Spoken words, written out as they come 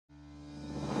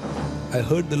I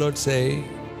heard the Lord say,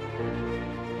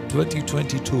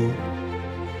 2022,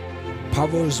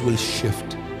 powers will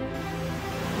shift.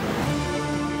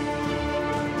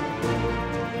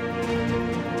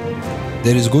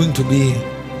 There is going to be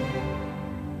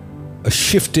a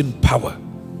shift in power.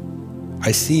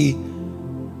 I see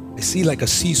like a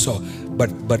seesaw, but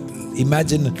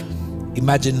imagine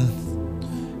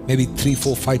maybe 3,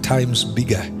 4, 5 times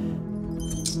bigger.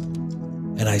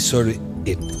 And I saw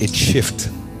it shift.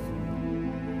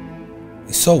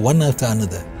 I saw one after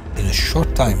another in a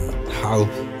short time how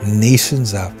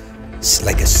nations are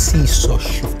like a seesaw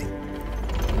shifting.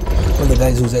 All the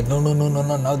guys who said no,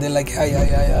 now they're like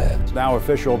yeah. Now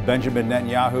official Benjamin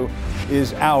Netanyahu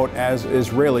is out as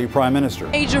Israeli Prime Minister.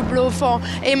 Major blow for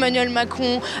Emmanuel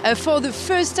Macron for the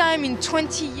first time in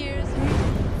 20 years.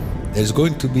 There's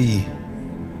going to be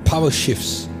power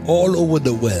shifts all over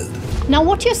the world. Now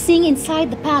what you're seeing inside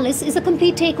the palace is a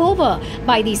complete takeover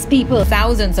by these people.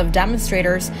 Thousands of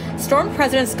demonstrators stormed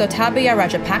President Gotabaya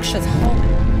Rajapaksa's home.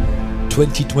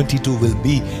 2022 will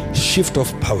be shift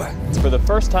of power. For the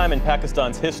first time in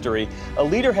Pakistan's history, a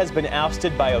leader has been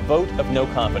ousted by a vote of no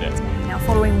confidence. Now,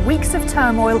 following weeks of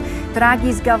turmoil,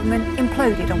 Draghi's government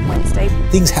imploded on Wednesday.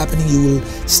 Things happening, you will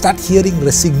start hearing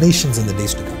resignations in the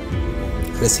days to come.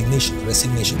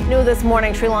 Resignation. New this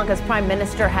morning, Sri Lanka's Prime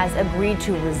Minister has agreed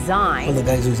to resign. All the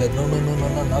guys who said no,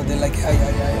 now they're like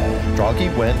yeah.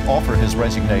 Draghi went off for his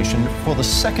resignation for the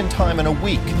second time in a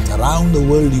week. Around the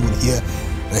world you will hear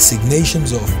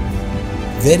resignations of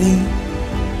very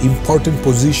important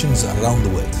positions around the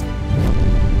world.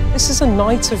 This is a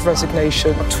night of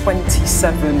resignation,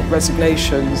 27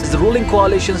 resignations. The ruling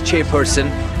coalition's chairperson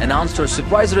announced her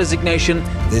surprise resignation.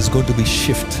 There's going to be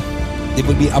shift. There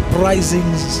will be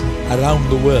uprisings around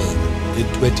the world in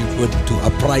 2022,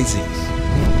 uprisings.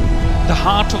 The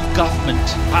heart of government,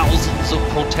 thousands of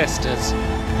protesters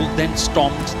who then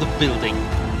stormed the building.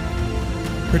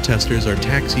 Protesters are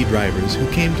taxi drivers who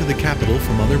came to the capital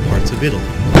from other parts of Italy.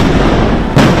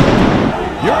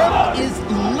 Europe is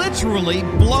literally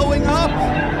blowing up.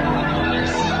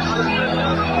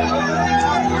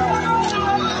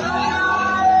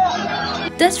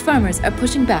 Dutch farmers are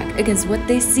pushing back against what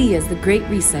they see as the Great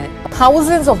Reset.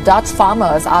 Thousands of Dutch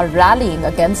farmers are rallying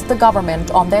against the government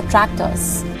on their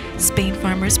tractors. Spain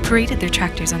farmers paraded their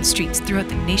tractors on streets throughout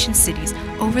the nation's cities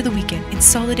over the weekend in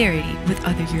solidarity with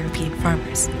other European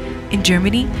farmers. In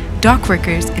Germany, dock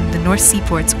workers in the North Sea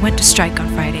ports went to strike on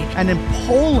Friday. And in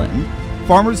Poland,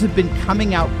 farmers have been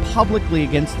coming out publicly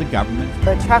against the government.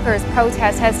 The truckers'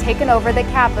 protest has taken over the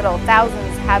capital.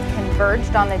 Thousands have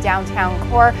converged on the downtown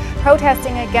core,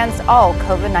 protesting against all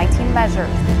COVID-19 measures.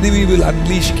 We will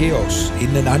unleash chaos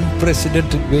in an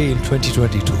unprecedented way in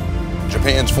 2022.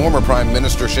 Japan's former Prime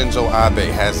Minister Shinzo Abe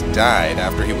has died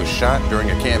after he was shot during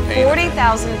a campaign.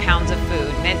 40,000 pounds of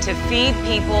food meant to feed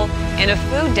people in a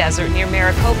food desert near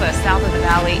Maricopa, south of the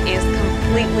valley, is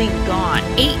completely gone.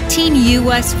 18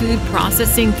 U.S. food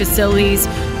processing facilities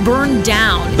burned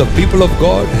down. The people of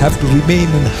God have to remain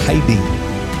in hiding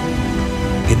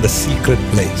in the secret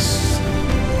place.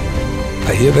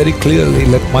 I hear very clearly,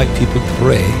 let my people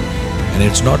pray, and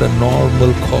it's not a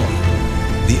normal call.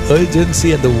 The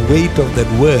urgency and the weight of that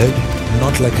word,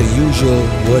 not like a usual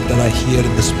word that I hear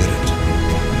in the Spirit.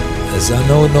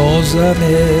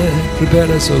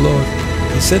 Prepare us, O Lord.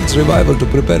 He sends revival to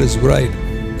prepare His bride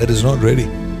that is not ready.